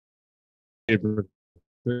for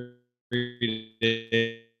 3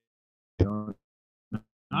 days.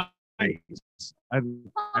 Nice. I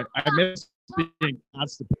miss being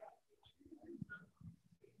constipated.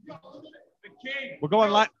 We're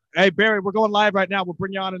going live. Hey, Barry, we're going live right now. We'll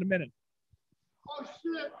bring you on in a minute. Oh,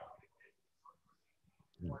 shit.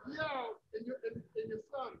 Yo, and your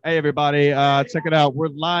son. Hey, everybody. Check it out. We're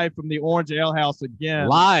live from the Orange Ale House again.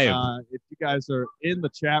 Live. If you guys are in the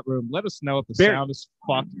chat room, let us know if the Bear. sound is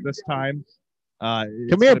fucked this time.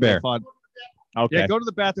 Come here, Bear. Fun. Okay. Yeah, go to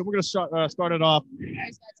the bathroom. We're going to start it off. He's got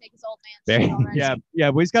to take his old There- man. shit already. Yeah.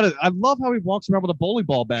 Well, he's got to. I love how he walks around with a bowling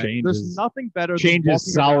ball bag. There's Changes- nothing better Changes than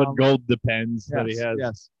walking solid around. gold depends that he has.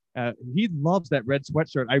 Yes. He loves that red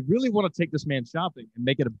sweatshirt. I really want to take this man shopping and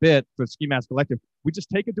make it a bit for Ski Mask Collective. We just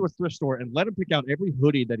take it to a thrift store and let him pick out every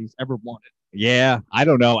hoodie that he's ever wanted. Yeah, I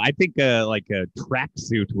don't know. I think like a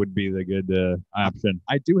tracksuit would be the good option.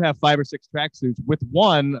 I do have 5 or 6 tracksuits with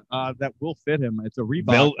one that will fit him. It's a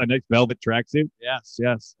Reebok. A nice velvet tracksuit. Yes.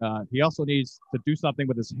 He also needs to do something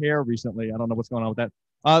with his hair recently. I don't know what's going on with that.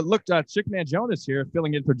 Look, Chick Man Jonas here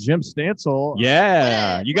filling in for Jim Stansel.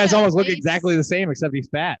 Yeah, What a- you guys what a almost look place. exactly the same except he's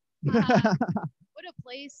fat. What a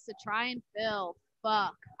place to try and fill.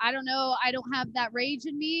 Fuck. I don't know. I don't have that rage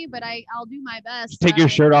in me, but I'll do my best. Just take your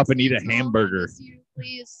shirt off and eat a Stansel, I hamburger. miss you.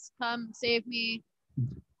 Please come save me.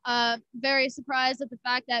 Very surprised at the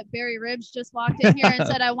fact that Barry Ribs just walked in here and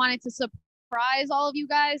said I wanted to surprise all of you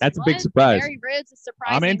guys. That's a big What? surprise. Barry Ribs is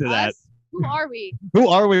surprising I'm into that. us? Who are we? Who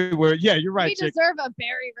are we? Yeah, you're right, We Chick. deserve a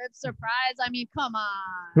Barry Ribs surprise. I mean, come on.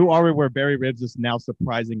 Who are we? Where Barry Ribs is now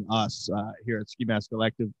surprising us here at Ski Mask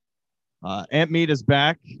Collective. Ant Meat is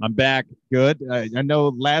back. I'm back. Good. I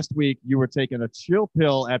know last week you were taking a chill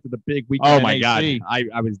pill after the big weekend. Oh in my god, AC.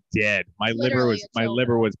 I was dead. My Literally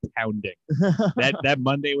liver a was chill pounding. that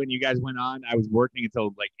Monday when you guys went on, I was working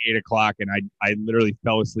until like 8 o'clock, and I literally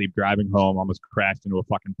fell asleep driving home. Almost crashed into a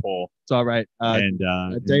fucking pole. It's all right. And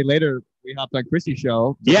A day later, we hopped on Chrissy's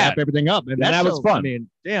show to Yeah. wrap everything up, and that was show, fun. I mean,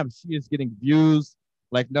 damn, she is getting views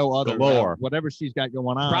like no other. Galore. Whatever she's got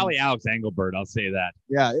going on. probably Alex Engelbert. I'll say that.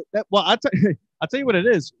 Yeah. Well, I'll tell you what it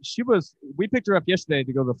is. We picked her up yesterday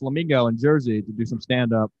to go to the Flamingo in Jersey to do some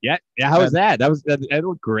stand up. Yeah. How was that? That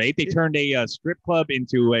looked great. They turned a strip club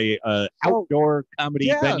into a outdoor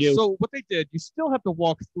comedy venue. So what they did, you still have to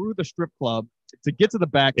walk through the strip club to get to the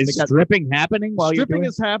back. and Is they got- stripping happening while you're stripping doing?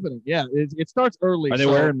 is happening. Yeah, it starts early. Are they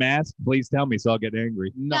so- wearing masks? Please tell me, so I'll get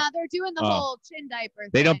angry. No. Nah, they're doing the Oh. whole chin diaper.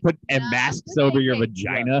 They don't thing, put you know? masks They're over your naked.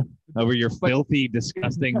 vagina, over your filthy,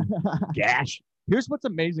 disgusting gash. Here's what's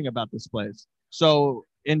amazing about this place. So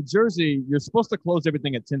in Jersey, you're supposed to close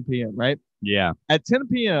everything at 10 p.m., right? Yeah, At 10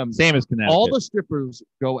 p.m., same as Connecticut. all the strippers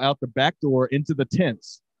go out the back door into the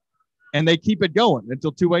tents, and they keep it going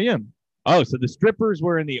until 2 a.m. Oh, so the strippers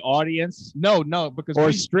were in the audience No, because or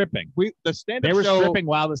we stripping? the They stand-up were show. stripping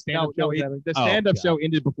while the stand-up show was happening? The Oh, stand-up God. show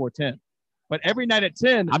ended before 10. But every night at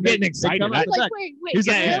 10, I'm they- getting they excited. come I- out the Like, back. wait, He's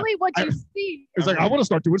like, really? What I- you see? He's like, I want to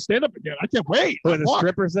start doing stand-up again. I can't wait. Oh, the Fuck.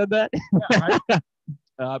 stripper said that?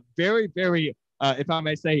 Very, very, if I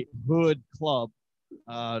may say, hood club.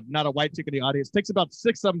 Not a white chick in the audience. Takes about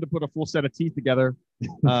 6 of them to put a full set of teeth together.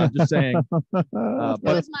 Just saying. It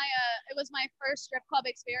But was my first strip club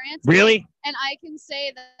experience. Really? And I can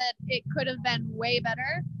say that it could have been way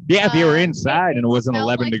better. Yeah, if you were Um, inside and it wasn't smelled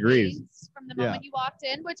 11 like degrees. wings from the Yeah. moment you walked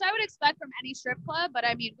in, which I would expect from any strip club. But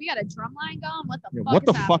I mean, we got a drum line going. What the yeah, fuck? what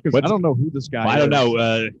the is fuck is? What's- I don't know who this guy I is. don't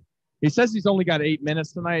know. He says he's only got 8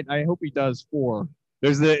 minutes tonight. I hope he does 4.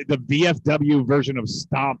 There's the VFW version of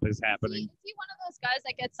Stomp is happening. Is he one of those guys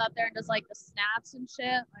that gets up there and does like the snaps and shit,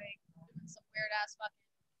 like doing some weird ass fucking?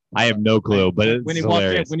 I have no clue, but it's When he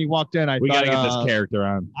hilarious. walked in, I We thought, got to get this character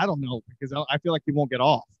on. I don't know because I feel like he won't get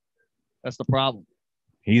off. That's the problem.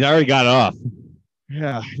 He's already got off.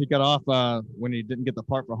 Yeah, he got off when he didn't get the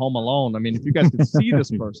part for Home Alone. I mean, if you guys could see this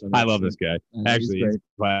person, I love this guy. he's Actually, great. he's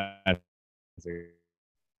classic.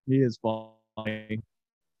 He is funny.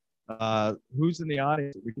 Who's in the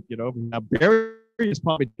audience that we could get over? Now, Barry is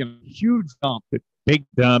probably getting a huge dump. Big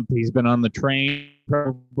dump. He's been on the train.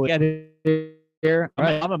 Probably get here.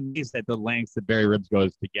 I'm amazed at the lengths that Barry Ribs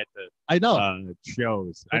goes to get to I know.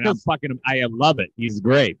 shows. And I love it. He's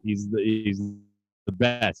great. He's the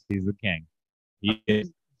best. He's the king. He is.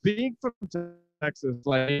 Being from Texas,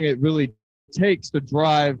 like it really takes to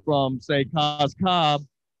drive from, say, Cos Cob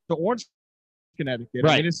to Orange, Connecticut. I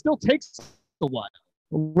Right. mean, it still takes a while.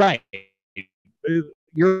 Right.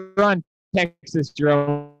 You're on Texas. You're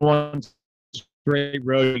on one straight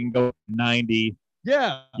road. You can go 90.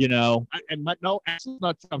 Yeah. You know. Actually,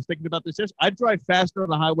 not. I was thinking about this. I drive faster on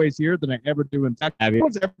the highways here than I ever do in Texas. Have you? No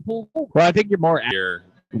one's ever pulled over. Well, I think you're more here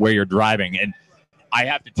where you're driving, and I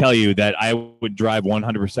have to tell you that I would drive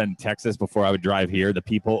 100% in Texas before I would drive here. The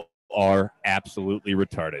people are absolutely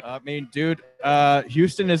retarded. I mean, dude,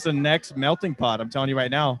 Houston is the next melting pot. I'm telling you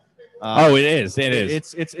right now. Oh, it is. It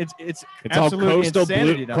is. It's all absolute coastal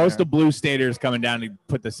insanity blue, down coastal there. blue staters coming down to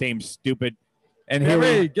put the same stupid. And Hey, here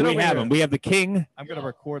Ray, we get over have here. him. We have the king, I'm gonna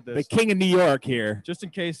record the this king of New York here. just in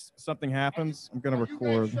case something happens. I'm gonna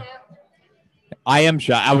record. I am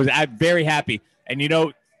shocked. I'm very happy. And you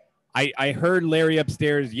know, I heard Larry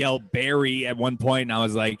upstairs yell Barry at one point, and I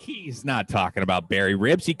was like, he's not talking about Barry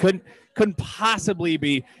Ribs. He couldn't possibly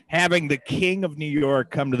be having the king of New York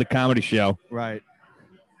come to the comedy show. Right.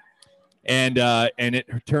 And it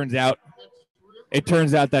turns out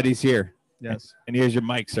that he's here. Yes. And here's your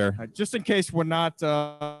mic, sir. Just in case we're not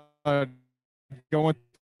going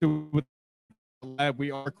through with the live, we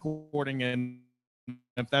are recording, and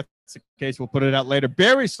if that's the case, we'll put it out later.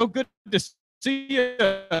 Barry, so good to see you.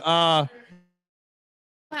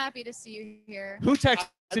 Happy to see you here. Who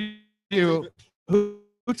texted you? Who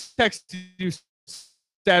texted you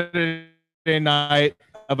Saturday night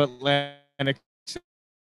of Atlantic?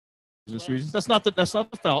 That's not the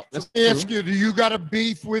fault. That's Let me ask you, do you got a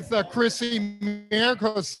beef with Chrissy Mayer?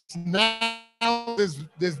 Because now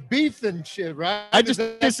there's beef and shit, right? I just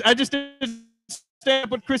did stand up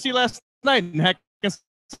with Chrissy last night in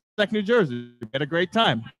Hackensack, New Jersey. We had a great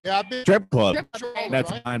time. Yeah, I've been Strip club. Strip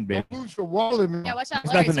That's right? fine, baby. Who's the wallet, man? Yeah, watch out.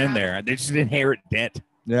 There's Larry's nothing in around. there. They just inherit debt.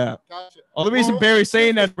 Yeah. Gotcha. All the reason Barry's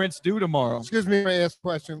saying that rent's due tomorrow. Excuse me, I ask a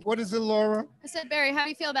question. What is it, Laura? I said, Barry, how do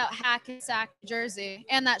you feel about Hackensack, Jersey,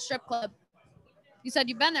 and that strip club? You said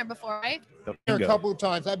you've been there before, right? The There a bingo. couple of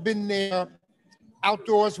times. I've been there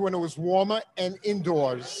outdoors when it was warmer and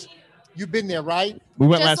indoors. You've been there, right? We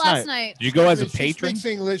went Just last night. Did you go as a She patron? speaks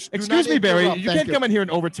English. Do Excuse not me, Barry. interrupt. You Thank can't come in here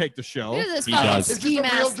and overtake the show. Look at this He fucking does. Is this a scheme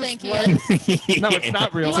real ass thinking. display? No, it's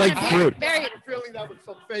not real. You It's want like a beer? fruit. Barry, I have a feeling that was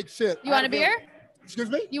some fake shit. you want a beer?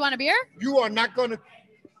 Excuse me? You want a beer? You are not going to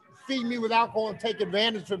feed me with alcohol and take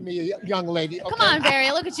advantage of me, young lady. Okay? Come on,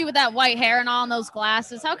 Barry. Look at you with that white hair and all in those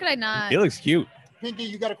glasses. How could I not? He looks cute. Pinky,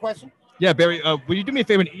 you got a question? Yeah, Barry, will you do me a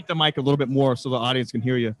favor and eat the mic a little bit more so the audience can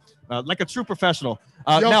hear you, like a true professional?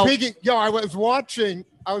 Yo, Now, Pinky, I was watching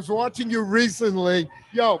you recently.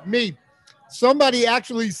 Me. Somebody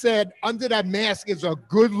actually said under that mask is a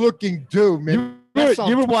good-looking dude, man.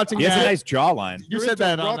 you were watching He has a that. nice jawline. You said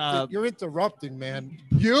that on. You're interrupting, man.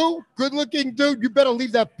 You, good-looking dude, you better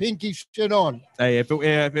leave that pinky shit on. Hey,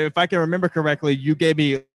 if I can remember correctly, you gave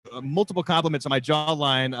me multiple compliments on my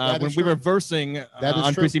jawline That when is we true. were versing That is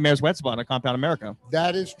on true. Chrissy Mayer's Wet Spot on Compound America.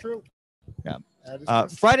 That is true. Yeah. That is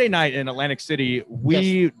true. Friday night in Atlantic City,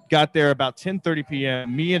 we got there about 10:30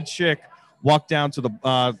 p.m. Me and Chick walked down to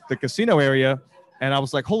the casino area, and I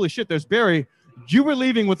was like, "Holy shit, there's Barry!" You were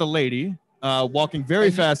leaving with a lady, walking very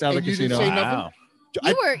And you- fast out of and the you didn't casino. say nothing? Wow.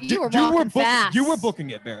 You were walking fast. You were booking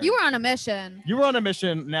it, Barry. You were on a mission. You were on a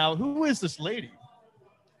mission. Now, who is this lady?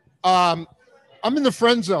 I'm in the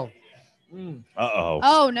friend zone. Uh-oh.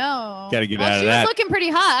 Oh no. Gotta get well, out of she that. was looking pretty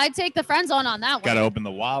hot. I'd take the friend zone on that one. Got to open the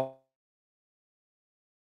wallet.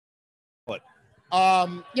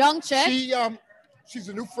 Young chick. She's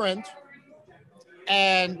a new friend,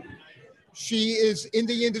 and she is in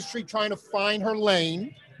the industry trying to find her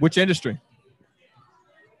lane. Which industry?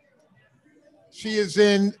 She is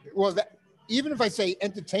in even if I say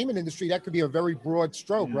entertainment industry, that could be a very broad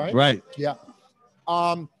stroke, right? Right. Yeah.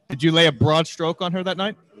 Did you lay a broad stroke on her that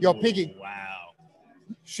night? Yo, Piggy, Wow.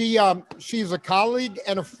 she's a colleague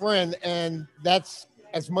and a friend, and that's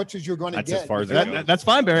as much as you're going to That's get. as far as it That- goes. that- that's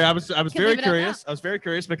fine, Barry. I was Can very leave it at curious. I was very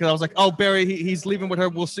curious because I was like, "Oh, Barry, he's leaving with her.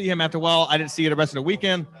 We'll see him after a while." I didn't see you the rest of the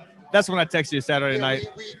weekend. That's when I texted you Saturday Yeah, night.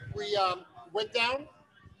 we went down,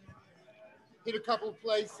 hit a couple of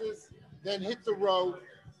places, then hit the road.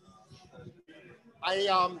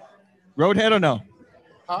 Roadhead or no?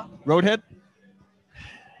 Huh? Roadhead?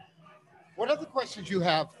 What other questions you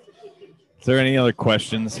have? Is there any other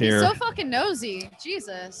questions He's here? so fucking nosy.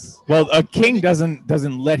 Jesus. Well, a king doesn't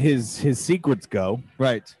let his secrets go.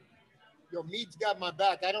 Right. Yo, Mead's got my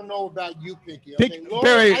back. I don't know about you, Pinky.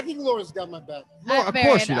 Barry- I think Laura's got my back. Laura, of Barry,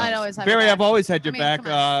 course she I'd does. always have Barry, your back. I've always had your I mean, back.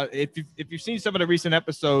 come on. If you've seen some of the recent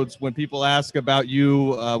episodes when people ask about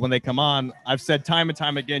you when they come on, I've said time and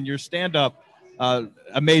time again, your stand-up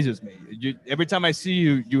amazes me. Every time I see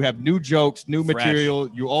you, you have new jokes, new Fresh. material.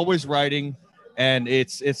 You're always writing, and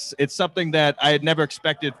it's something that I had never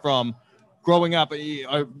expected from growing up.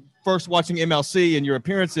 First watching MLC and your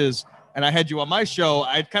appearances, and I had you on my show.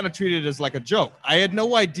 I kind of treated it as like a joke. I had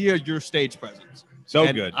no idea your stage presence. So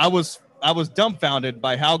And good. I was dumbfounded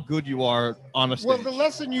by how good you are on a stage. Well, the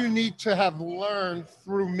lesson you need to have learned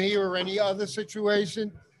through me or any other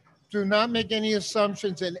situation Do not make any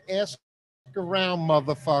assumptions and ask around,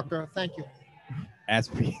 motherfucker. Thank you.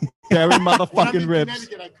 Ask me. Barry When I'm motherfucking in Ribs.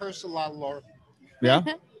 Connecticut, I curse a lot, Laura. Yeah.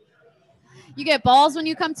 You get balls when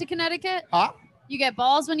you come to Connecticut? Huh? You get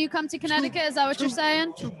balls when you come to Connecticut? Is that what you're Two-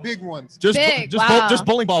 saying? 2 big ones. Just Big, just wow. just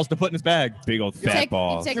bowling balls to put in his bag. Big old You fat take- you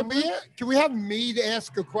balls. take- Can we have Mead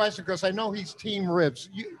ask a question because I know he's Team Ribs.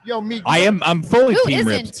 Mead. I'm fully Who team isn't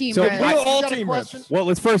Ribs. Team So Ribs? We're You all got a team question? Ribs. well,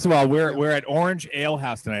 let's first of all, we're at Orange Ale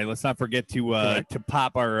House tonight. Let's not forget to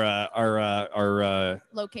pop our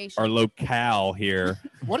Location. locale here.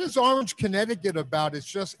 What is Orange, Connecticut about? It's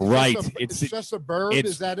just Right. It's just a burb.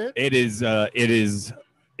 it's- Is that it?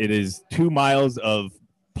 It is 2 miles of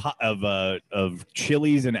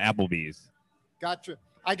Chili's and Applebee's. Gotcha.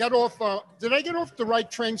 I got off. Did I get off the right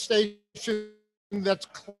train station that's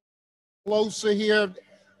closer here?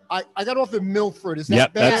 I got off at Milford. Is that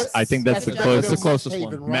Yep, better? I think that's the better closest- than the closest West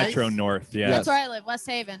one. Haven, right? Metro North. Yeah. That's where I live, West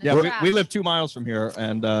Haven. Yeah, It's we trash. live 2 miles from here,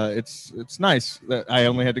 and it's nice that I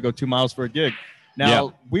only had to go 2 miles for a gig. Now,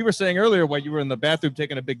 Yeah. we were saying earlier while you were in the bathroom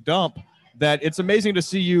taking a big dump that it's amazing to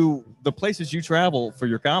see the places you travel for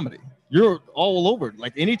your comedy. You're all over.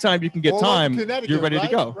 Like anytime you can get All over time, Connecticut, you're ready right?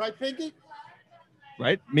 to go. Right, Pinky?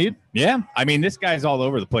 Right, Mead? Yeah. I mean, this guy's all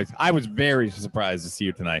over the place. I was very surprised to see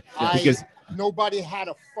you tonight because Nobody had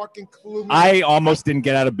a fucking clue. I almost didn't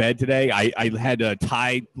get out of bed today. I had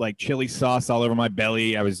Thai like chili sauce all over my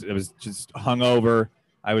belly. I was just hungover.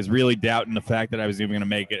 I was really doubting the fact that I was even going to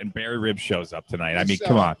make it. And Barry Ribs shows up tonight. I mean,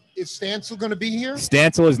 come on. Is Stancil going to be here?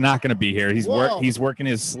 Stancil is not going to be here. Whoa. He's working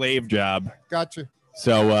his slave job. Gotcha.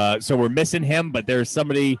 So we're missing him. But there's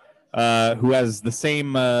somebody who has the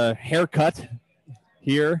same haircut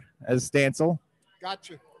here as Stancil.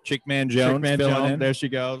 Gotcha. Chickman Jones. Chickman filling Jones, in. there she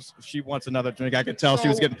goes. She wants another drink. I could tell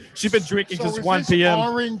So- she's been drinking So since is 1 this p.m.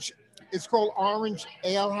 Orange. It's called Orange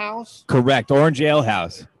Ale House. Correct. Orange Ale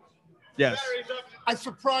House. Yes. I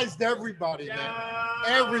surprised everybody, man.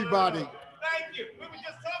 Everybody. Thank you. We were just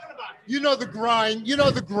talking about it. You know the grind. You know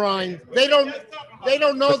the grind. They don't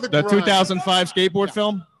know the The grind. 2005 skateboard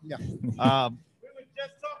film. Yeah. Um, We were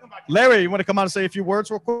just talking about it. Larry, you want to come on and say a few words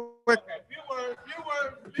real quick? Okay, few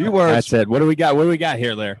Few words. That's it. What do we got? What do we got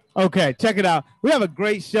here, Larry? Okay, check it out. We have a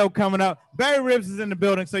great show coming up. Barry Ribs is in the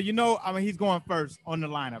building, so he's going first on the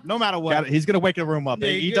lineup, no matter what. Got it. He's gonna wake the room up. Yeah,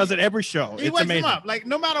 he he- does it every show. He It's wakes amazing. him up, like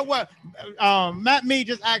no matter what. Matt Mead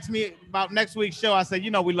just asked me about next week's show. I said,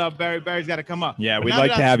 we love Barry. Barry's got to come up. Yeah, But we'd now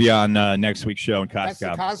like that to have you on next week's show in That's the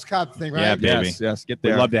Costco. Coscop thing, right? Yeah, baby. Yes, get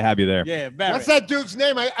We'd there. love to have you there. Yeah, Barry. What's that dude's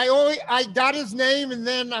name? I got his name and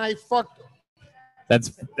then I fucked.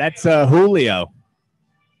 That's Julio.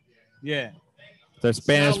 Yeah. The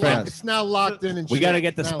Spanish It's now, friend. it's now locked in. And We shit. got to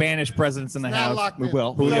get the Now- Spanish presence in the it's now house. locked We in.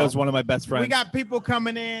 will. Julio's one of my best friends. We got people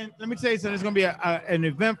coming in. Let me tell you something. It's going to be an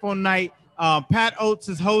eventful night. Pat Oates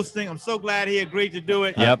is hosting. I'm so glad he agreed to do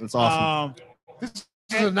it. Yep. That's awesome. This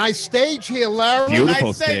is a nice stage here, Larry. Beautiful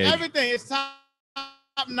Nice stage. everything. It's top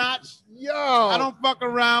notch. Yo. I don't fuck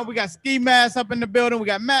around. We got Ski Mask up in the building. We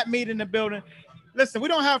got Matt Mead in the building. Listen, we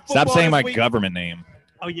don't have football Stop saying this my week. government name.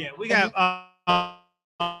 Oh yeah, we got.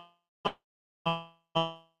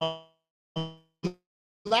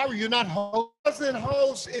 Larry, you're not host. Doesn't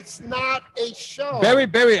host. It's not a show.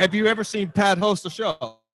 Barry, have you ever seen Pat host a show?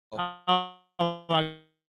 Oh my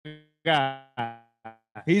god.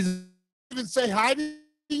 He's Even say hi to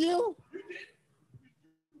you.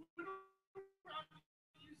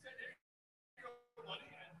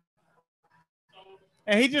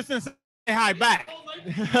 And he just didn't say hi back.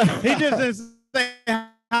 He just didn't say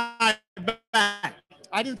hi back.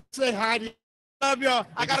 I didn't say hi to you. Love y'all.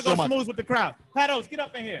 I gotta you go so much. smooth with the crowd. Pat Oates, get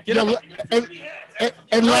up in here. Get up.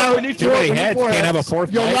 And Larry, we need Too many heads. Can't have a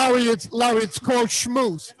fourth Yo, mic. Larry, it's called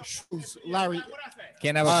schmooze. Schmooze, Larry.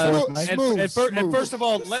 Can't have a Uh, fourth Smooth. mic. and first of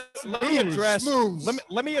all, let me address Smooth.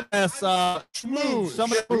 let me address Smooth.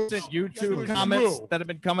 some of the recent YouTube comments Smooth. that have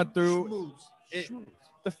been coming through. Schmooze.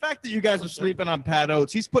 The fact that you guys are sleeping on Pat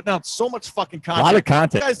Oates, he's putting out so much fucking A content. lot of You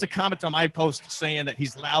content. guys to comment on my post saying that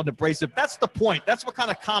he's loud and abrasive. That's the point. That's what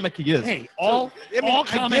kind of comic he is. Hey, all I mean, I get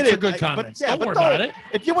comments it, are good but comments. yeah, Don't but worry no, about it.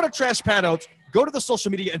 If you want to trash Pat Oates, go to the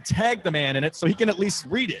social media and tag the man in it so he can at least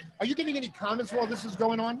read it. Are you getting any comments while this is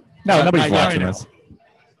going on? No, nobody's I- I watching know. us.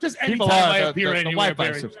 Just People anytime are, I the- appear the anywhere, Wi-Fi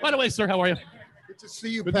Barry. system. By the way, sir, how are you? Good to see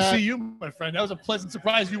you, Good Pat. to see you, my friend. That was a pleasant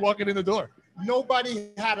surprise, you walking in the door. Nobody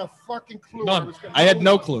had a fucking clue. None. I had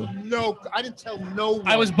no clue. No, I didn't tell no one.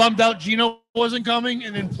 I was bummed out Gino wasn't coming,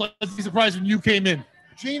 and then pleasantly surprised when you came in.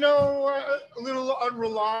 Gino, a little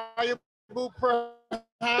unreliable,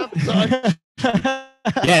 perhaps.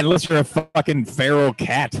 Yeah, unless you're a fucking feral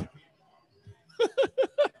cat.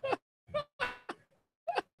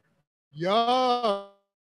 Yo.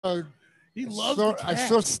 He loves so, the I cat.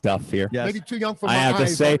 saw Stuff here. Yes. maybe too young for my I have to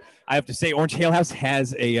eyes. say, Orange Ale House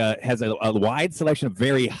has a wide selection of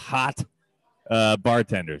very hot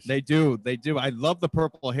bartenders. They do. I love the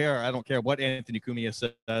purple hair. I don't care what Anthony Cumia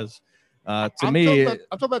says. To I'm me, talking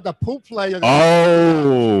about the pool players.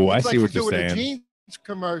 Oh, I Like see to what do you're with a saying. jeans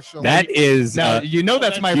commercial. That is, now you know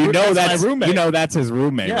that's my my roommate. You know that's his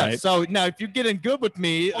roommate, yeah. right? So now if you get in good with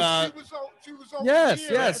me, she was over yes,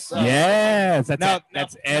 here. yes. Yes, that's Now-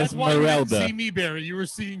 that's That's why you didn't Esmeralda. see me, Barry. You were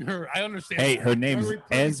seeing her. I understand. Hey, her name's Very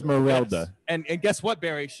pretty. Esmeralda. and guess what,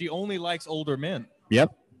 Barry? She only likes older men.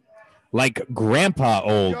 Yep, like Grandpa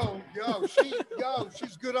old.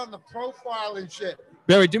 She's good on the profile and shit.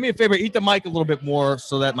 Barry, do me a favor, eat the mic a little bit more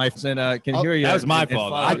so that my friend can hear you. that was my and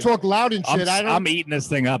fault. follow I you. talk loud and shit. I'm eating this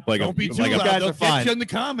thing up like Don't be too like loud. guys They'll are get fine. you in the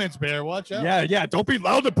comments, Bear. Watch out. Yeah. Don't be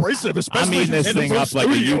loud and abrasive, especially. I'm eating this in the thing up first like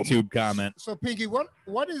a studio. YouTube comment. So, Pinky,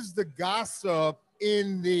 what is the gossip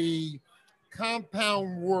in the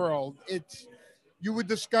compound world? You were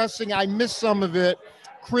discussing. I missed some of it.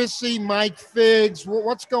 Chrissy, Mike Figs.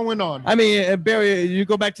 What's going on? I mean, Barry, you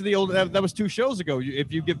go back to the old. That was 2 shows ago.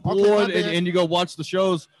 If you get bored my bad. and you go watch the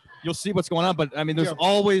shows, you'll see what's going on. But I mean, there's Yeah.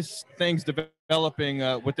 always things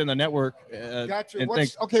developing within the network. Gotcha. and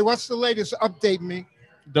What's the latest? Update me.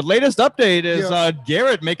 The latest update is Yeah.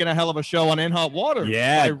 Garrett making a hell of a show on In Hot Water.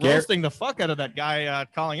 Yeah, by Garrett- roasting the fuck out of that guy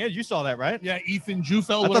calling in. You saw that, right? Yeah, Ethan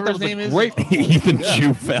Jufeld, I whatever thought that his was name a is. great. Ethan Yeah.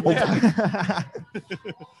 Jufeld.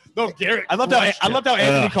 No, Garrett. I loved how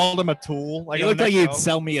Anthony Ugh. called him a tool. He on looked that like he'd show.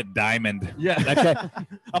 sell me a diamond. Yeah, That guy,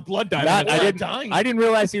 a blood diamond. I didn't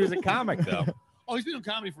realize he was a comic though. Oh, he's been doing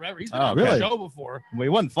comedy forever. He's been Oh, on really? the show before. Well, he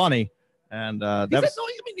wasn't funny, and that He's, was. no,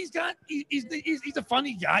 I mean, he's a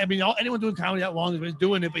funny guy. I mean, anyone doing comedy that long has been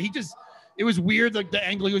doing it, but it was weird the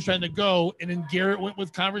angle he was trying to go, and then Garrett went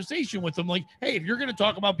with conversation with him, like, hey, if you're going to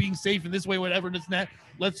talk about being safe in this way, whatever, this and that,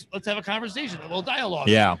 let's have a conversation, a little dialogue.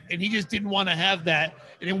 Yeah. And he just didn't want to have that,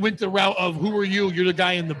 and it went the route of who are you? You're the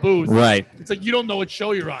guy in the booth. Right. It's like you don't know what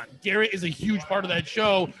show you're on. Garrett is a huge part of that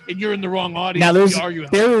show, and you're in the wrong audience. Now to be arguing.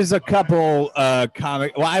 there is a couple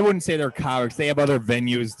comic. Well, I wouldn't say they're comics. They have other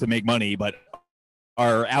venues to make money, but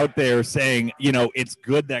are out there saying, it's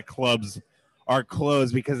good that clubs are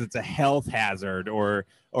closed because it's a health hazard, or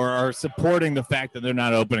are supporting the fact that they're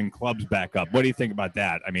not opening clubs back up. What do you think about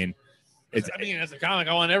that? I mean, As a comic,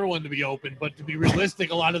 I want everyone to be open, but to be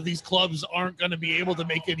realistic, a lot of these clubs aren't going to be able to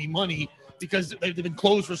make any money because they've been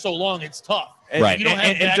closed for so long. It's tough. Right. You don't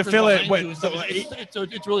have and to backers fill it, behind you and stuff.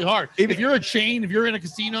 It's really hard. If you're a chain, if you're in a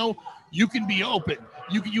casino, you can be open.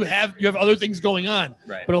 You have other things going on.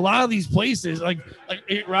 Right. But a lot of these places, like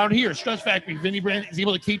around here, Stress Factory, Vinny Brand is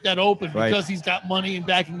able to keep that open Right. because he's got money and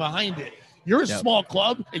backing behind it. You're a Yep. small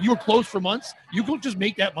club and you were closed for months. You can just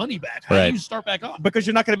make that money back. How Right. do you start back up? Because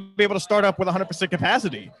you're not going to be able to start up with 100%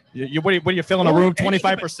 capacity. What are you filling a Or room any-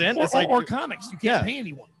 25%? Or, It's like or comics. You can't Yeah. pay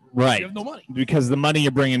anyone. right. You have no money. Because the money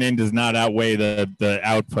you're bringing in does not outweigh the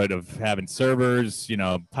output of having servers,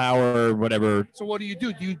 power, whatever. So what do?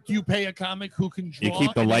 Do you pay a comic who can draw? You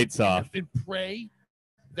keep the and lights off. and pray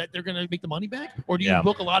that they're going to make the money back, or do you Yeah.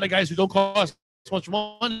 book a lot of guys who don't cost so much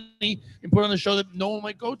money and put on a show that no one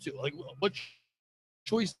might go to? Like, what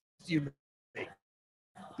choice do you make?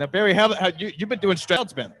 now, Barry, how you've been doing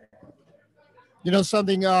Stroud's been? You know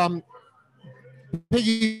something?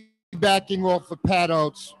 Piggybacking off of Pat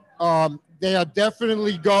Oates, they are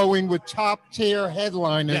definitely going with top tier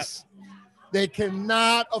headliners. They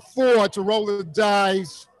cannot afford to roll the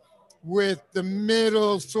dice with the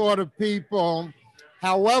middle sort of people.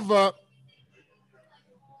 However,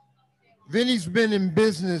 Vinny's been in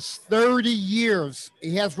business 30 years.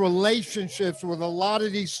 He has relationships with a lot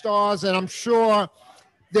of these stars, and I'm sure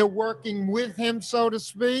they're working with him, so to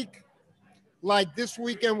speak. Like this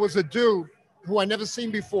weekend was a dude who I never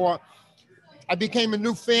seen before. I became a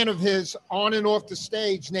new fan of his on and off the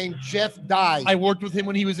stage named Jeff Dye. I worked with him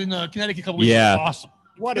when he was in Connecticut a couple weeks Yeah. ago. Awesome.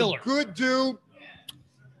 What Killer. a good dude.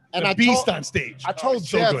 And A I beast told, on stage. I told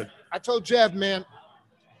so Jeff, good. man,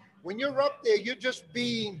 when you're up there, you're just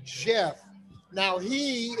being Jeff. Now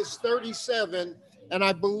he is 37, and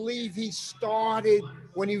I believe he started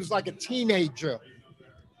when he was like a teenager.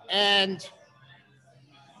 And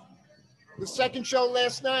the second show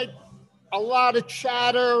last night, a lot of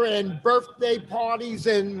chatter and birthday parties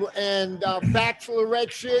and bachelorette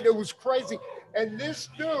shit. It was crazy. And this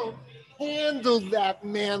dude handled that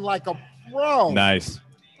man like a pro. Nice.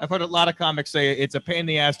 I've heard a lot of comics say it's a pain in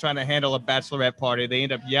the ass trying to handle a bachelorette party. They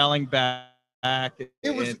end up yelling back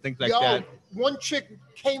It was and things like that. One chick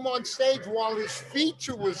came on stage while his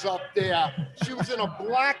feature was up there. She was in a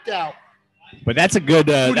blackout. But that's a good.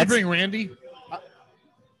 Who did you That's bring, Randy?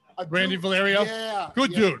 Randy Valerio. Yeah.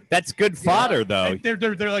 Good yeah. dude. That's good fodder, though. They're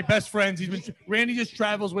like best friends. Randy just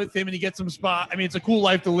travels with him and he gets some spot. I mean, it's a cool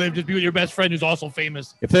life to live. Just be with your best friend who's also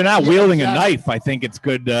famous. If they're not Yeah, wielding exactly. a knife, I think it's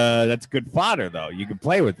good. That's good fodder, though. You can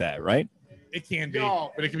play with that, right? It can be,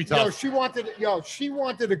 Yo, but it can be Yo, tough. she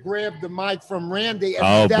wanted to grab the mic from Randy. And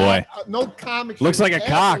Oh, boy. No comic. Looks should like a ever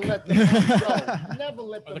cock. let the mic go. Never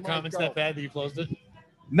let Are the the mic comments go. that bad that you closed it?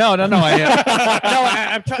 No. I'm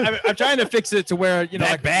trying to fix it to where That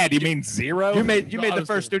like, bad? You mean zero? You made No, the I was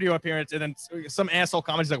first studio appearance, and then some asshole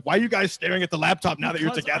comments like, "Why are you guys staring at the laptop now that you're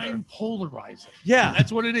Because together?" I'm polarizing. Yeah,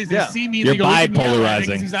 That's what it is. Yeah. They see me and You're they go, "We can yell at him bipolarizing.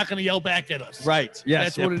 because he's not going to yell back at us. right.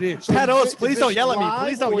 Yes, That's what it is. Pat Is Oates, it- please is don't this yell at me. live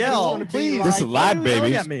Please don't or is it yell. gonna be Please. This is live, Don't baby.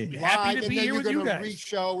 yell at me. Happy to and be then here you're with you gonna guys.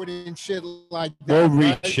 re-show it and shit like that. We'll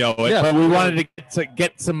right? re-show it, Yeah. but we wanted to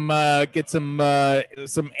get some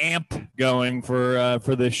amp going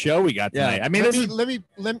for the show we got Yeah. tonight. I mean, Let this me, is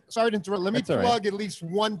let me sorry to interrupt. Let me That's all right. plug at least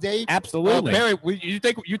one date. absolutely. Barry, you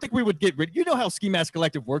think we would get rid? You know how Ski Mask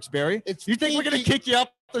Collective works, Barry. It's You think we're gonna pinky- kick you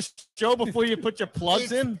up the show before you put your plugs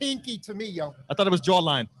It's in? pinky to me, yo. I thought it was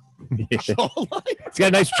jawline. Yeah. He's got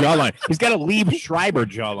a nice jawline. He's got a Liev Schreiber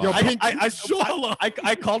jawline. Yo,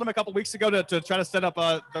 I called him a couple weeks ago to try to set up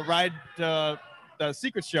the ride the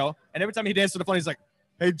secret show, and every time he'd answer the phone, he's like,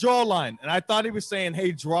 "Hey, jawline," and I thought he was saying,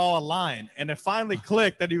 "Hey, draw a line," and it finally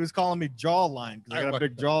clicked that he was calling me jawline because I got a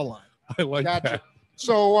big jawline. I like Gotcha. that.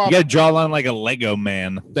 So You got a jawline like a Lego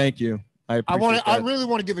man. Thank you. I really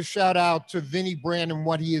want to give a shout out to Vinny Brand and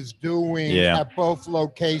what he is doing Yeah. at both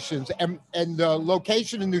locations and the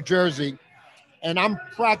location in New Jersey. And I'm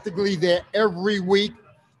practically there every week.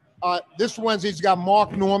 This Wednesday, he's got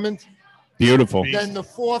Mark Norman. Beautiful. Then the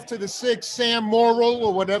 4th to the 6th, Sam Morrill,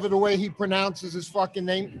 or whatever the way he pronounces his fucking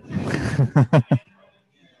name.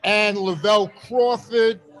 And Lavelle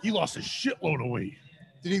Crawford. He lost a shitload of weight.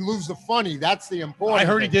 Did he lose the funny? That's the important I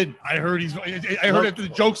heard he thing. did. I heard that the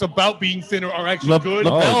jokes about being thinner are actually La- good.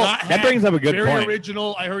 La- Not that hack, brings up a good very point.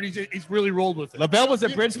 original. I heard he's really rolled with it. LaBelle was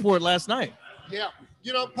at Bridgeport last night. Yeah.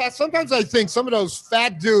 You know, Pat, sometimes I think some of those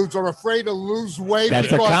fat dudes are afraid to lose weight. That's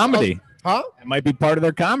a because of- comedy. huh? It might be part of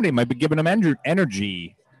their comedy. It might be giving them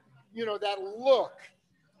energy. You know,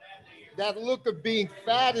 that look of being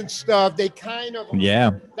fat and stuff, they kind of,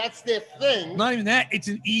 Yeah. that's their thing. Not even that. It's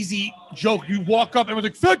an easy joke. You walk up and we're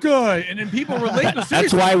like, "Fat guy," and then people relate. No,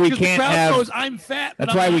 seriously, why we because can't the crowd have- goes, "I'm fat."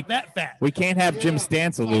 That's but why I'm we- not that fat. We can't have Jim Yeah.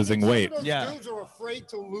 Stanza I think losing some of weight. those Yeah. dudes are afraid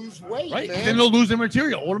to lose weight, Right? man. Then they'll lose their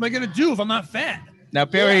material. What am I gonna do if I'm not fat? Now,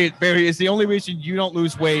 Barry is the only reason you don't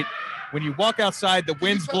lose weight. When you walk outside, the Can you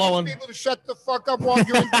wind's tell blowing. these people to shut the fuck up while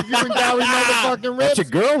you're interviewing Gary motherfucking That's Ribs.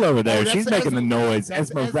 a girl over there. Oh, that's She's making the noise.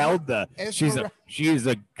 that's Esmeralda. Esmeralda. She's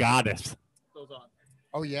a goddess.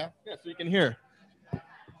 Oh, yeah? Yeah, so you can hear.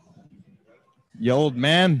 You old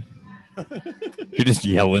man. You're just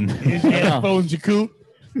yelling. Headphones, you coop.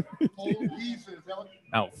 Old geezers.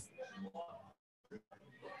 Oh,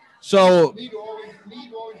 So Need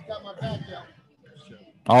always got my back down.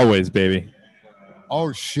 always, baby.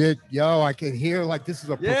 Oh, shit. Yo, I can hear like this is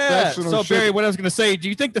a yeah. professional So shit. Barry, what I was gonna say, do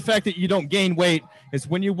you think the fact that you don't gain weight is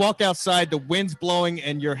when you walk outside, the wind's blowing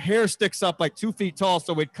and your hair sticks up like 2 feet tall,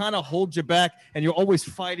 so it kind of holds you back, and you're always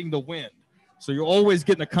fighting the wind. So you're always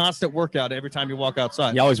getting a constant workout every time you walk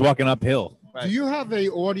outside. You're always walking uphill. Do you have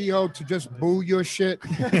a audio to just boo your shit? We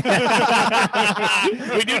do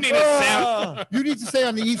need a sound. You need to stay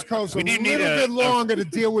on the East Coast a We do little need bit longer to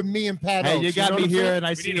deal with me and Pat Hey, Oates, you got know me what I'm here, saying? and I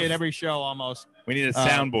We see need you in a- every show almost. We need a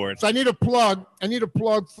soundboard. So I need a plug.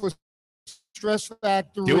 For Stress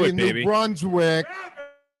Factory Do it, in baby. New Brunswick.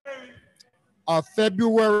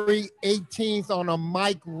 February 18th on a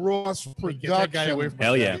Mike Ross Get that guy away production. from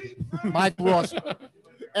Hell yeah. Mike Ross.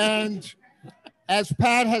 And as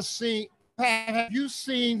Pat has seen, Pat, have you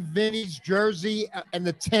seen Vinny's jersey and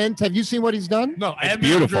the tent? Have you seen what he's done? No, I It's haven't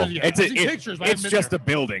been to beautiful. Jersey yet. It's I've seen pictures. But I it's haven't been just there. a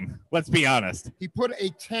building. Let's be honest. He put a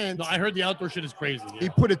tent. No, I heard the outdoor shit is crazy. He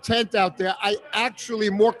Yeah, put a tent out there. I actually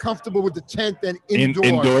am more comfortable with the tent than indoors.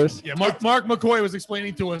 Indoors. yeah. Mark McCoy was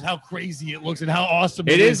explaining to us how crazy it looks and how awesome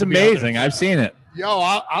It is to be out there. amazing. I've seen it. Yo,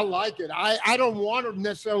 I like it. I don't want to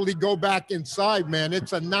necessarily go back inside, man.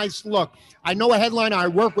 It's a nice look. I know a headliner I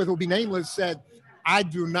work with who'll be nameless said, I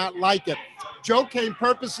do not like it. Joe came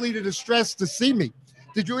purposely to Distress to see me.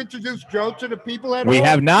 Did you introduce Joe to the people at We all?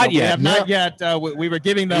 have not We yet. have not yet. We were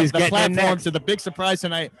giving the He's getting in platform next. to the big surprise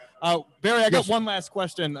tonight. Barry, I got Yes. one last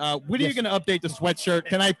question. When are you Yes. going to update the sweatshirt?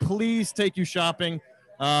 Can I please take you shopping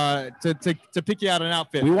to pick you out an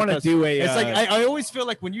outfit? We want to Because do a. It's like I always feel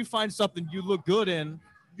like when you find something you look good in,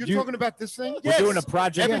 You're You- talking about this thing? We're doing a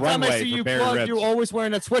project Every time I runway see for you Barry plug, Ribs. you're always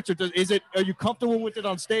wearing that sweatshirt. Are you comfortable with it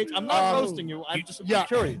on stage? I'm not roasting you. I'm just Yeah,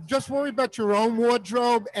 curious. just worry about your own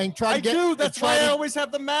wardrobe and try I to get. do. and That's try why I to- always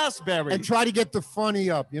have the mask, Barry. And try to get the funny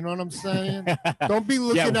up. You know what I'm saying? Don't be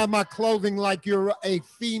looking at my clothing like you're a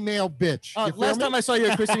female bitch. You feel Last me? time I saw you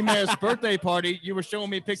at Chrissy Mayer's birthday party, you were showing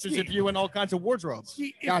me pictures of you in all kinds of wardrobes.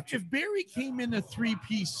 See, Gotcha. if Barry came in a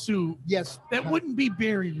three-piece suit, Yes, that wouldn't be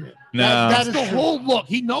Barry Rib. No. that That's is the true. whole look.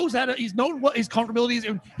 He knows how to. He's known what his comfortability is.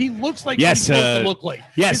 And he looks like Yes, what he's supposed to look like.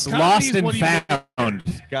 Yes, His comedy Lost is and what he looks like.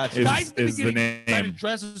 Found Gotcha. Guys in is the beginning try to name.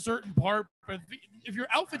 dress a certain part, but if your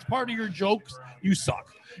outfit's part of your jokes, you suck.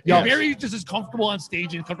 Yes. Barry just is comfortable on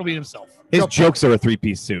stage and comfortable being himself. His jokes are a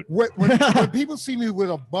three-piece suit. When people see me with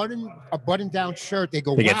a button-down shirt, they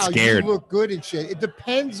go, They get "Wow, scared. you look good and shit." It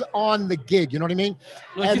depends on the gig. You know what I mean?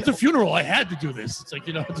 Like, And- it's a funeral. I had to do this. It's like,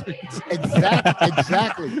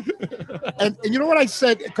 Exactly. And you know what I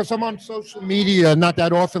said? Because I'm on social media not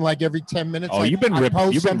that often, like every 10 minutes. Oh, I- you've been I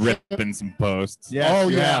post You've been some shit. ripping some posts. Yes, Oh,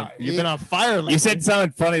 you yeah. have. You've been on fire lately. You said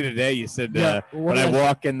something funny today. You said Yeah, what when I did I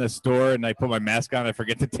walk in the store and I put my mask on, I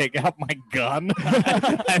forget to take out my gun.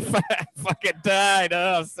 I fucking died.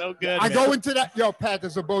 Oh, so good. I man. go into that. Yo, Pat,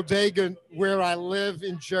 there's a bodega where I live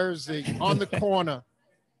in Jersey on the corner.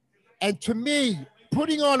 And to me,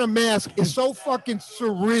 putting on a mask is so fucking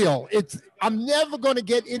surreal. I'm never going to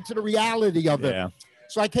get into the reality of it. Yeah.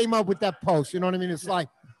 So I came up with that post. You know what I mean? It's like,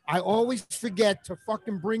 I always forget to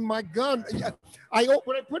fucking bring my gun. When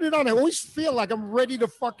I put it on, I always feel like I'm ready to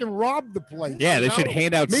fucking rob the place. Yeah, you they know? should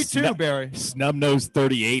hand out Me too, Barry. snub nose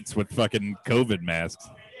 38s with fucking COVID masks.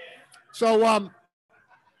 So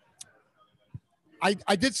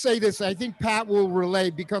I did say this. I think Pat will relay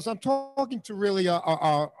because I'm talking to really a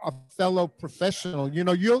fellow professional. You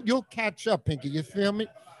know, you'll catch up, Pinky. You feel me?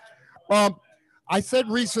 I said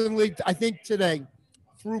recently, I think today,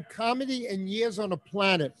 through comedy and years on the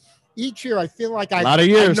planet, each year I feel like I Lot of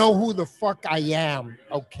years. know who the fuck I am.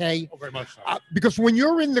 Okay. Oh, very much so. Because when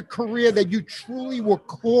you're in the career that you truly were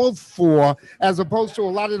called for, as opposed to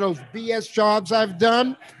a lot of those BS jobs I've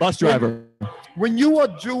done, Bus driver. when you are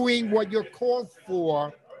doing what you're called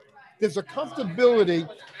for, there's a comfortability.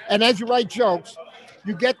 And as you write jokes,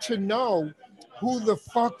 you get to know who the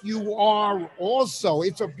fuck you are also.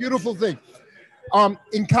 It's a beautiful thing.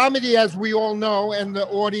 In comedy, as we all know, and the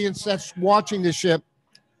audience that's watching this shit,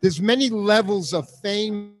 there's many levels of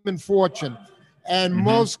fame and fortune. And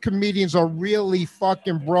most comedians are really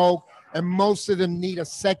fucking broke, and most of them need a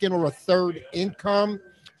second or a third income.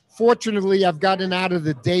 Fortunately, I've gotten out of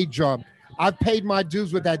the day job. I've paid my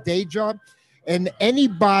dues with that day job. And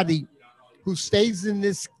anybody who stays in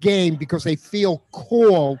this game because they feel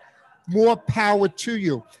called, more power to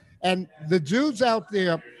you. And the dudes out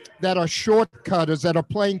there that are shortcutters, that are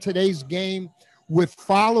playing today's game with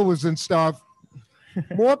followers and stuff,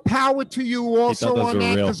 more power to you also those on were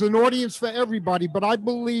that. real. There's an audience for everybody, but I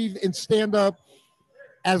believe in stand-up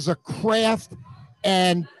as a craft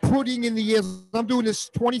and putting in the years. I'm doing this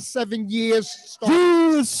 27 years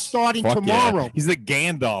starting Fuck tomorrow. yeah. He's the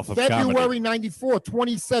Gandalf of comedy. February 94,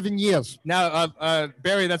 27 years. Now,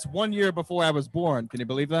 Barry, that's 1 year before I was born. Can you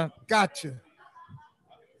believe that? Gotcha.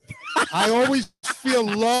 I always feel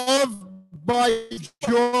loved by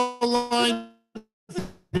Jawline.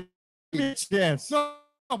 Yes. No,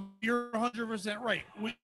 you're 100% right.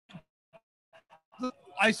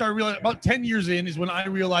 I started realizing about 10 years in is when I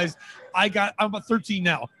realized I'm about 13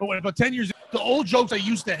 now, but when about 10 years in, the old jokes I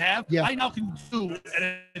used to have, Yeah. I now can do at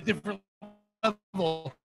a different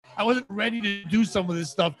level. I wasn't ready to do some of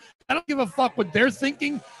this stuff. I don't give a fuck what they're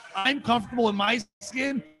thinking. I'm comfortable in my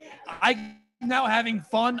skin. I now having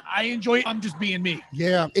fun. I enjoy it. I'm just being me.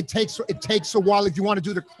 Yeah, it takes a while if you want to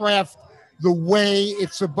do the craft the way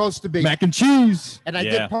it's supposed to be. Mac and cheese. And I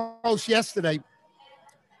Yeah. did post yesterday,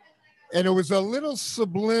 and it was a little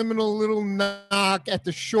subliminal little knock at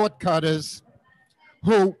the shortcutters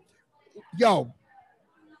who, yo,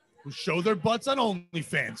 Who show their butts on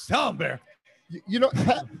OnlyFans. Tell them, Bear. you know,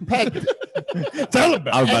 Pat, Tell them,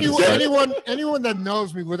 Bear. I was about to say. anyone that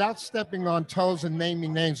knows me without stepping on toes and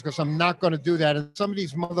naming names, because I'm not going to do that. And some of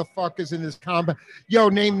these motherfuckers in this combat, yo,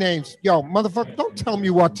 name names. Yo, motherfucker, don't tell me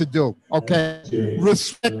what to do, okay?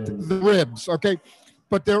 Respect the ribs, okay?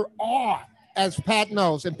 But there are, as Pat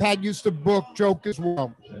knows, and Pat used to book joke as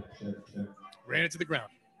well. Ran it to the ground.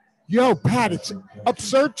 Yo, Pat, it's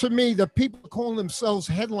absurd to me that people call themselves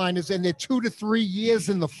headliners and they're 2 to 3 years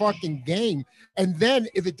in the fucking game. And then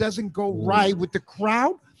if it doesn't go right with the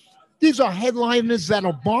crowd, these are headliners that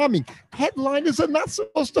are bombing. Headliners are not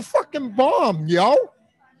supposed to fucking bomb, yo.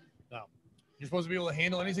 No. You're supposed to be able to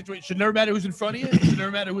handle any situation. It should never matter who's in front of you. It should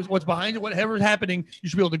never matter what's behind you. Whatever is happening, you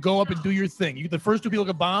should be able to go up and do your thing. You, the first two people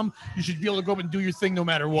get bomb, you should be able to go up and do your thing no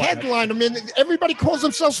matter what. Headliner, man. Everybody calls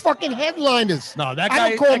themselves fucking headliners. No, that I guy,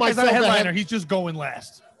 don't call that guy's myself not a a headliner. head- He's just going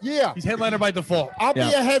last. Yeah. He's headliner by default. I'll be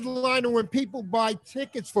a headliner when people buy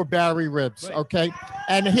tickets for Barry Ribs, okay?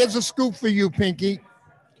 And here's a scoop for you, Pinky.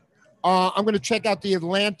 I'm going to check out the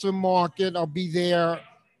Atlanta market. I'll be there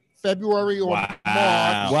February or March.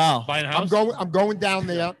 Wow. Buying a house? I'm going down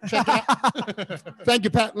there. Check out. Thank you,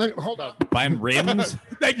 Pat. Hold on. Buying rims.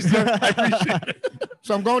 Thank you, sir. I appreciate it.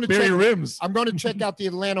 So I'm going to Barry check. rims. I'm going to check out the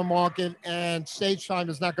Atlanta market, and stage time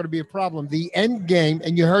is not going to be a problem. The end game,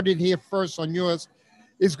 and you heard it here first on yours,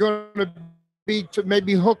 is going to be to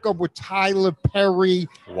maybe hook up with Tyler Perry.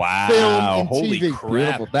 Wow. Film and Holy TV. crap.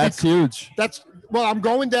 Beautiful. That's huge. That's well, I'm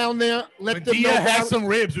going down there. Let them know. Medea has about- some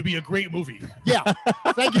ribs would be a great movie. Yeah,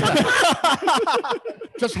 thank you.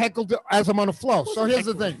 Just heckled as I'm on the flow. So here's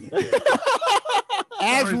the thing.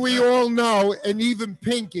 As we all know, and even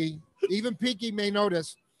Pinky may know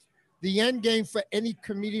this, the end game for any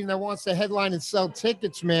comedian that wants to headline and sell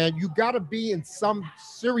tickets, man, you got to be in some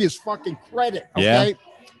serious fucking credit, okay? Yeah.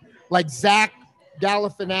 Like Zach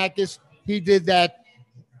Galifianakis, he did that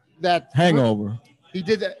Hangover. He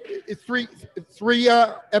did that three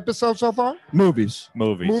episodes so far. Movies.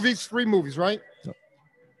 Three movies, right?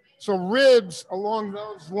 So Ribs along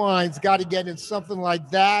those lines got to get in something like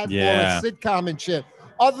that Yeah. or a sitcom and shit.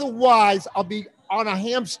 Otherwise, I'll be on a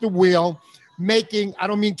hamster wheel making, I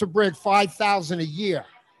don't mean to brag, $5,000 a year.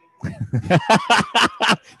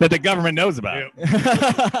 That the government knows about.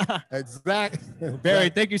 Exactly. Barry,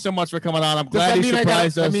 thank you so much for coming on. I'm Does glad that you mean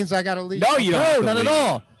surprised us. that means I got to leave? No, you don't. have to No, not at leave.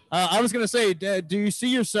 all. I was going to say, do you see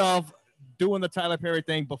yourself doing the Tyler Perry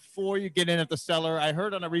thing before you get in at the Cellar? I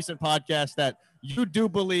heard on a recent podcast that you do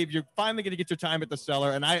believe you're finally going to get your time at the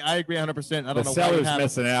Cellar, and I agree 100%. I don't The know why you seller's haven't.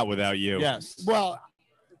 missing out without you. Yes. Well,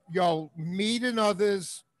 yo, meeting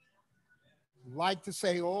others, like to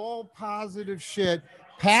say all positive shit.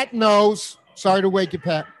 Pat knows. Sorry to wake you,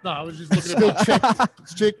 Pat. No, I was just looking at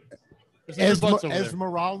Still chick. There's some butts over there.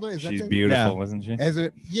 Esmeralda, is She's that beautiful, isn't she?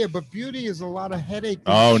 Yeah, but beauty is a lot of headache. and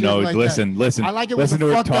Oh shit no! like Listen. that. I like it with Listen a to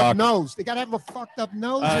her fucked up talk. nose. They gotta have a fucked up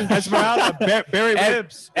nose. and Esmeralda, Barry Ed-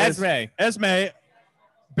 Ribs. Esme.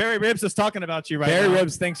 Barry Ribs is talking about you right Barry now.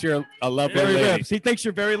 Ribs thinks you're a lovely Barry lady. Ribs. He thinks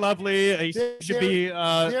you're very lovely. He should be.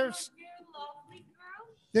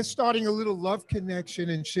 They're starting a little love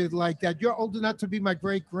connection and shit like that. You're old enough to be my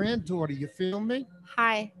great granddaughter. You feel me?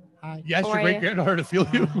 Hi. Hi. Yes, How your are great you? granddaughter to feel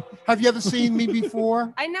you. Have you ever seen me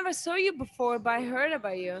before? I never saw you before, but I heard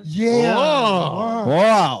about you. Yeah. Whoa.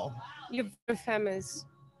 Wow. You're very famous.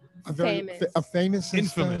 A very Famous. a famous and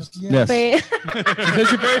Infamous. stuff. Yeah. Yes. Fa-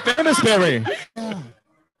 Because you're very famous, Barry. Yeah.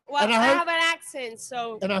 well, And I I heard- have an accent,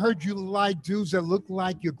 so And I heard you like dudes that look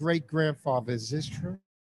like your great grandfather. Is this true?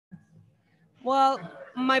 well,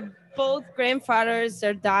 my both grandfathers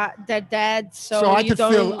they're dead, so, So I you could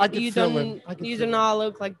don't feel- I could you feel don't it. I could you feel do it. not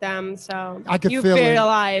look like them. So I could you're feel very it. He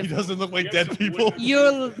alive. doesn't look like dead people.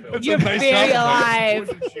 You're That's a you're nice very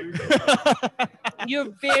compliment. alive. You're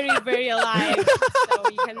very alive. So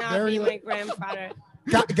you cannot Very be li- my grandfather.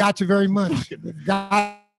 Got you very much.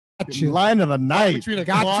 Got you. Line of the night. Between a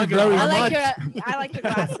Got you clog very and a I much. like your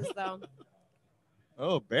glasses though.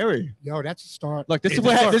 Oh, Barry. Yo, that's a start. Look, this It's is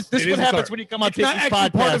what a start. this It is is what a happens start. when you come on It's not Pinky's actually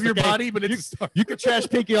podcast. part of your okay? body, but it's a start. You can trash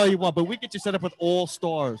Pinky all you want, but we get you set up with all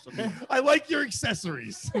stars. Okay. I like your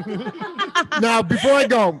accessories. Now, before I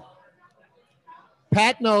go,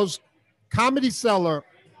 Pat knows Comedy Cellar,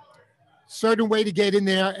 certain way to get in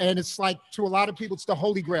there, and it's like to a lot of people, it's the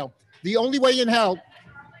holy grail. The only way in hell.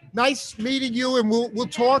 Nice meeting you, and we'll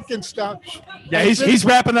talk and stuff. Yeah, And he's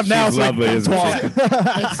wrapping up now. She's So lovely, I can isn't talk.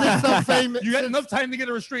 And since I'm famous, You got enough time to get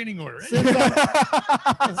a restraining order. since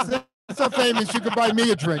I'm famous, you can buy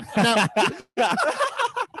me a drink. Now,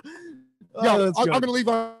 yo, I'm going to leave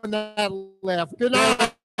on that laugh. Good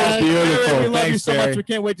night. Beautiful. We love you Thanks, so much. Barry. We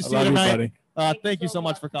can't wait to I see you love you, tonight. buddy. Thank you so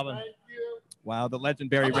much for coming. Wow, the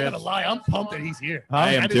legendary I'm not Ribs. gonna lie, I'm pumped that he's here.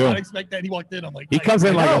 I am did too. not expect that. He walked in. I'm like, He comes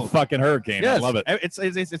in I like know. a fucking hurricane. I Yes, love it.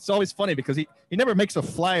 It's always funny because he never makes a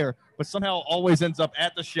flyer, but somehow always ends up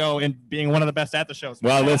at the show and being one of the best at the shows.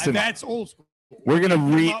 Well, listen, That's old school. we're gonna I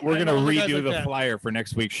know the guys redo like the that. flyer for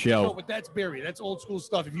next week's No, show. but that's Barry. That's old school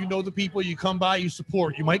stuff. If you know the people, you come by, you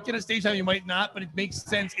support. You might get a stage time, you might not, but it makes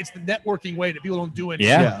sense. It's the networking way that people don't do it.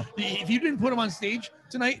 Yeah. If you didn't put him on stage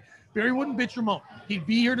tonight, Barry wouldn't bitch or moan. He'd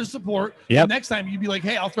be here to support. Yep. The next time you'd be like,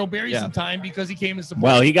 hey, I'll throw Barry Yeah. some time because he came to support.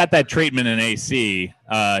 Well, he got that treatment in AC.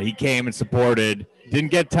 He came and supported.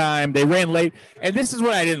 Didn't get time. They ran late. And this is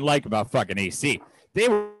what I didn't like about fucking AC. they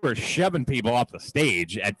were shoving people off the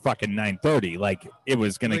stage at fucking 9:30. Like it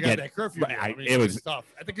was gonna They got get. that curfew. Right, I mean, it was tough.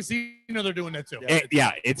 At the casino, they're doing that too.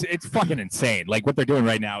 it's fucking insane. Like what they're doing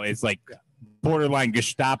right now is like borderline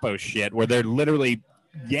Gestapo shit, where they're literally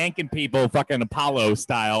yanking people fucking Apollo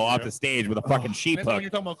style off the stage with a fucking sheep That's when hook. you're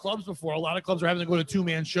talking about clubs before. A lot of clubs are having to go to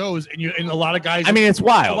 2-man shows, and a lot of guys. I mean, it's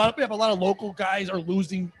wild. We have a lot of local guys are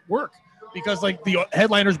losing work because like the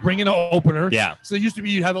headliners bring in an opener. Yeah. So it used to be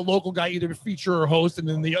you'd have a local guy either feature or host, and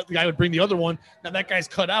then the guy would bring the other one. Now that guy's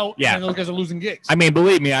cut out. Yeah. And those guys are losing gigs. I mean,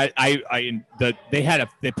 believe me,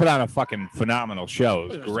 they put on a fucking phenomenal show. It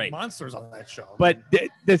was There's great. monsters on that show. But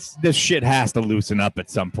this shit has to loosen up at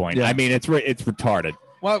some point. Yeah. I mean, it's retarded.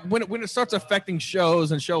 Well, when it starts affecting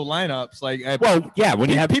shows and show lineups, like Well, yeah, when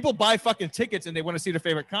you have people buy fucking tickets and they want to see their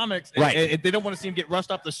favorite comics, Right. And they don't want to see them get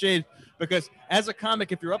rushed off the stage because as a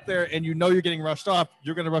comic, if you're up there and you know you're getting rushed off,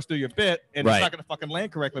 you're going to rush through your bit and Right. it's not going to fucking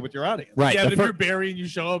land correctly with your audience. right, yeah, the but if fir- you're Barry and you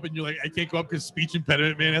show up and you're like, I can't go up because speech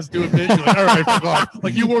impediment man has to do a bit. You're like, all right, fuck off.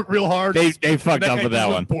 Like you work real hard. they fucked up guy with just that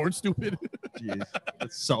was one. Born stupid. Jeez,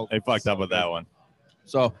 it's so They fucked up with that one.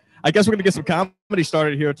 So I guess we're gonna get some comedy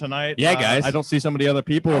started here tonight. Yeah, guys. I don't see some of the other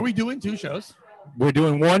people. Are we doing 2 shows? We're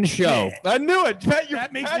doing one show. I knew it.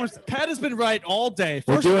 That makes more sense. Pat has been right all day.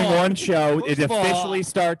 We're First of doing all- one show. first It of all- officially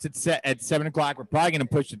starts at 7 o'clock. We're probably going to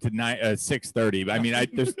push it to 6:30. I mean,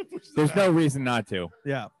 there's no reason not to.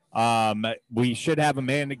 Yeah. We should have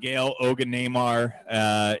Amanda Gale, Olga Neymar.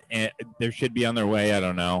 And there should be on their way. I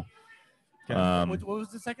don't know. What was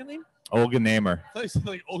the second name? Olga Neymar. I thought you said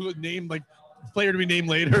like name like player to be named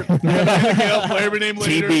later. Player to be named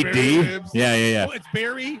later. Barry TBD. Gibbs. Yeah. Oh, it's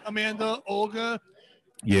Barry, Amanda, Olga,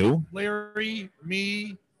 You Larry,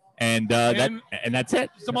 me, and that's it.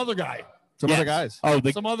 some other guy. Some Yes. other guys. Oh,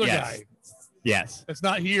 Some other yes. guy Yes. that's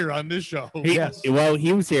not here on this show. Well,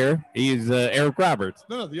 he was here. He's Eric Roberts.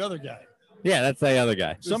 No, the other guy. Yeah, that's the other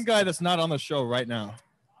guy. Some guy that's not on the show right now.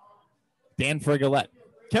 Dan Frigolette.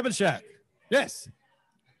 Kevin Shack. Yes.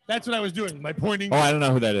 That's what I was doing. My pointing Oh, I don't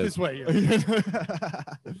know who that is. this way. All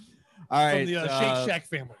right. From the Shake Shack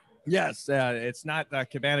family. Yes, it's not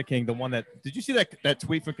Cabana King. The one that did you see that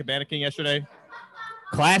tweet from Cabana King yesterday?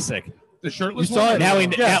 Classic. The shirtless You saw one? it? Now we-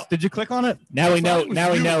 Yes. now- Did you click on it? Now we know. it was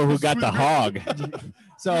Now we you. know It who was got the sweet. hog. I don't know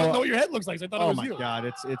So, what your head looks like. So I thought it oh was my you. God,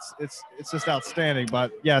 it's just outstanding.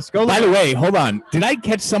 But yes, go. By look the way, hold on. Did I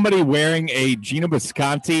catch somebody wearing a Gino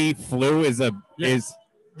Bisconti flu?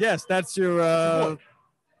 Yes, that's your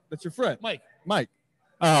friend, Mike.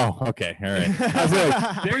 Oh, okay, all right. I was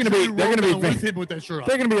like, they're gonna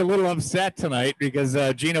be a little upset tonight because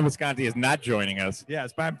Gino Bisconti is not joining us.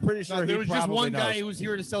 Yes, but I'm pretty sure There he was just probably one guy knows. who was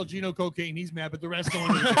here to sell Gino cocaine. He's mad, but the rest don't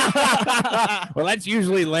understand. Well, that's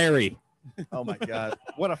usually Larry. Oh my God,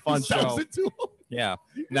 what a fun He sells show! it to him. Yeah.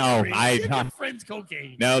 No, Give your friends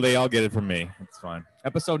cocaine. no, they all get it from me. It's fine.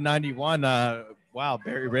 Episode 91. Wow,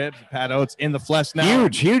 Barry Ribs, Pat Oates in the flesh now.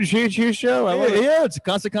 Huge show. I love it. Yeah, it's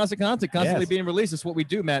constantly Yes. being released. It's what we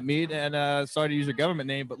do, Matt Mead. And sorry to use your government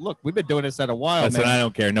name, but look, we've been doing this at a while, Listen, man. I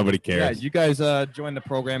don't care. Nobody Yeah, cares. you guys joined the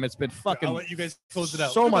program. It's been fucking I'll let you guys close it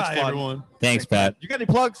out. so much Goodbye, fun. everyone. Thanks, Pat. You got any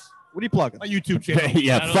plugs? What are you plugging? My YouTube channel.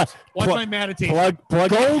 Yeah, I don't know. Watch plug- my meditation. Plug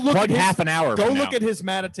Go look plug at his- half an hour. Go from look now. at his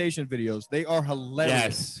meditation videos. They are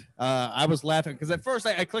hilarious. Yes. I was laughing because at first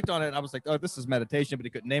I clicked on it. And I was like, oh, this is meditation, but he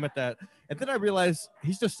couldn't name it that. And then I realized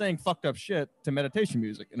he's just saying fucked up shit to meditation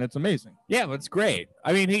music, and it's amazing. Yeah, that's great.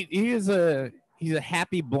 I mean, he's a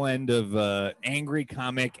happy blend of angry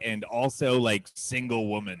comic and also like single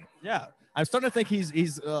woman. Yeah. I'm starting to think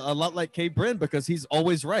he's a lot like Kate Brin because he's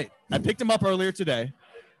always right. I picked him up earlier today.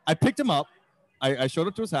 I picked him up. I showed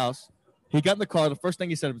up to his house. He got in the car. The first thing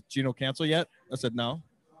he said was, Gino, cancel yet? I said, no.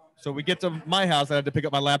 So we get to my house. I had to pick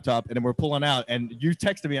up my laptop, and then we're pulling out. And you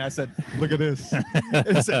texted me, and I said, look at this.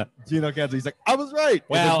 It said, Gino, cancel. He's like, I was right.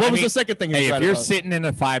 Well, what I was mean, the second thing he Hey, was if right you're about? sitting in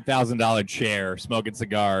a $5,000 chair, smoking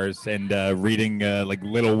cigars and reading like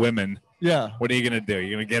Little Women, Yeah. what are you gonna do?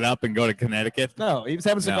 You're gonna get up and go to Connecticut? No, he was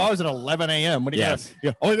having No. cigars at 11 a.m. What are you Yes.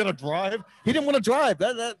 gonna, oh, you're going to drive? He didn't want to drive.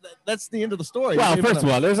 That's the end of the story. Well, He didn't first of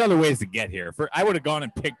wanna- all, there's other ways to get here. I would have gone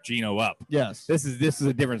and picked Gino up. yes. This is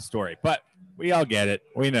a different story, but we all get it.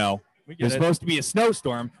 We know. We get There's it. supposed to be a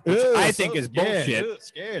snowstorm, which Ew, I so think is scared. bullshit.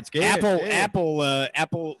 Ew, scared.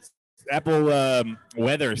 Apple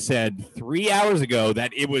weather said 3 hours ago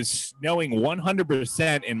that it was snowing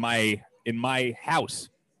 100% in my house.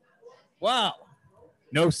 Wow.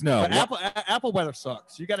 No snow. But Apple weather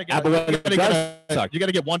sucks. You got to get Apple weather you gotta does get suck. You got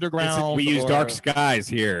to get Wonderground. We use or- dark skies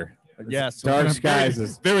here. Yes, Dark very- skies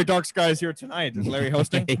is- Very dark skies here tonight. Is Larry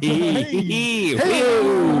hosting? Hey.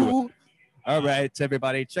 Hey. All right,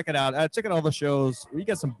 everybody, check it out. Check out all the shows. We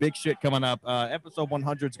got some big shit coming up. Episode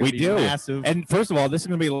 100 is going to be massive. And first of all, this is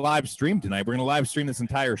going to be a live stream tonight. We're going to live stream this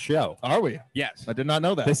entire show. Are we? Yes. I did not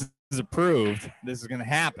know that. This is approved. This is going to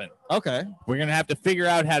happen. Okay. We're going to have to figure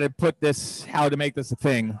out how to make this a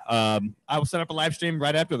thing. I will set up a live stream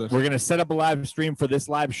right after this. We're going to set up a live stream for this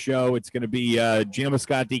live show. It's going to be Gino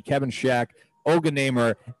Biscotti, Kevin Shack, Olga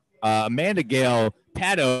Namer, Amanda Gale,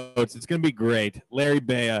 Pat Oates. It's going to be great. Larry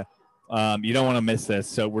Bea. You don't want to miss this.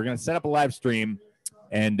 So we're going to set up a live stream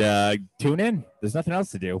and tune in. There's nothing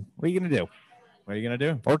else to do. What are you going to do? What are you going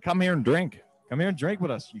to do? Or come here and drink. Come here and drink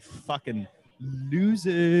with us, you fucking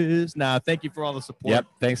losers. Nah, thank you for all the support. Yep.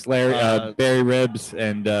 Thanks, Larry, Barry Ribs,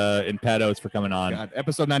 and Pat Oates for coming on. God,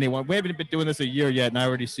 episode 91. We haven't been doing this a year yet, and I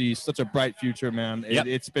already see such a bright future, man. Yep.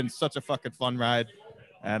 It's been such a fucking fun ride.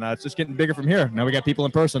 And it's just getting bigger from here. Now we got people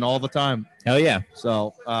in person all the time. Hell yeah.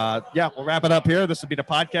 So, yeah, we'll wrap it up here. This will be the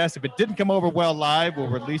podcast. If it didn't come over well live, we'll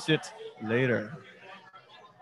release it later.